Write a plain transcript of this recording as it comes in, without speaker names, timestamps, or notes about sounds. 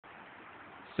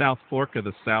South Fork of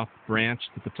the South Branch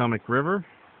of the Potomac River,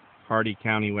 Hardy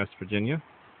County, West Virginia.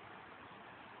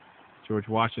 George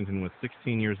Washington was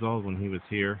 16 years old when he was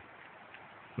here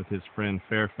with his friend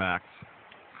Fairfax.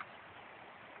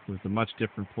 It was a much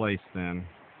different place then.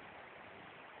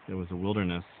 It was a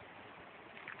wilderness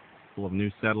full of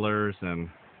new settlers and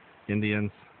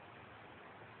Indians.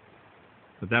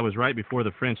 But that was right before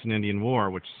the French and Indian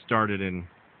War, which started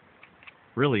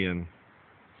really in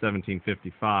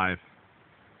 1755.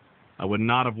 I would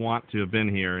not have wanted to have been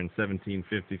here in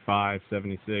 1755,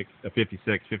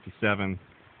 56, 57.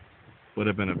 Would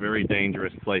have been a very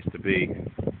dangerous place to be.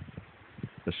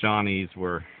 The Shawnees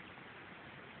were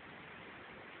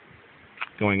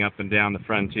going up and down the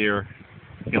frontier,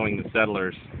 killing the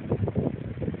settlers.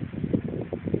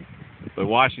 But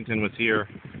Washington was here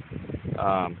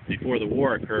before the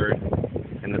war occurred,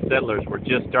 and the settlers were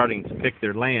just starting to pick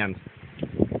their land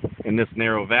in this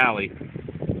narrow valley.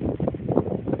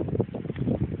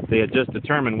 They had just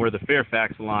determined where the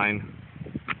Fairfax line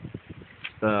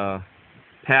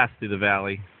passed through the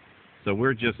valley, so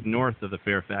we're just north of the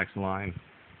Fairfax line.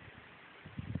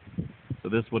 So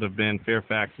this would have been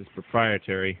Fairfax's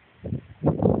proprietary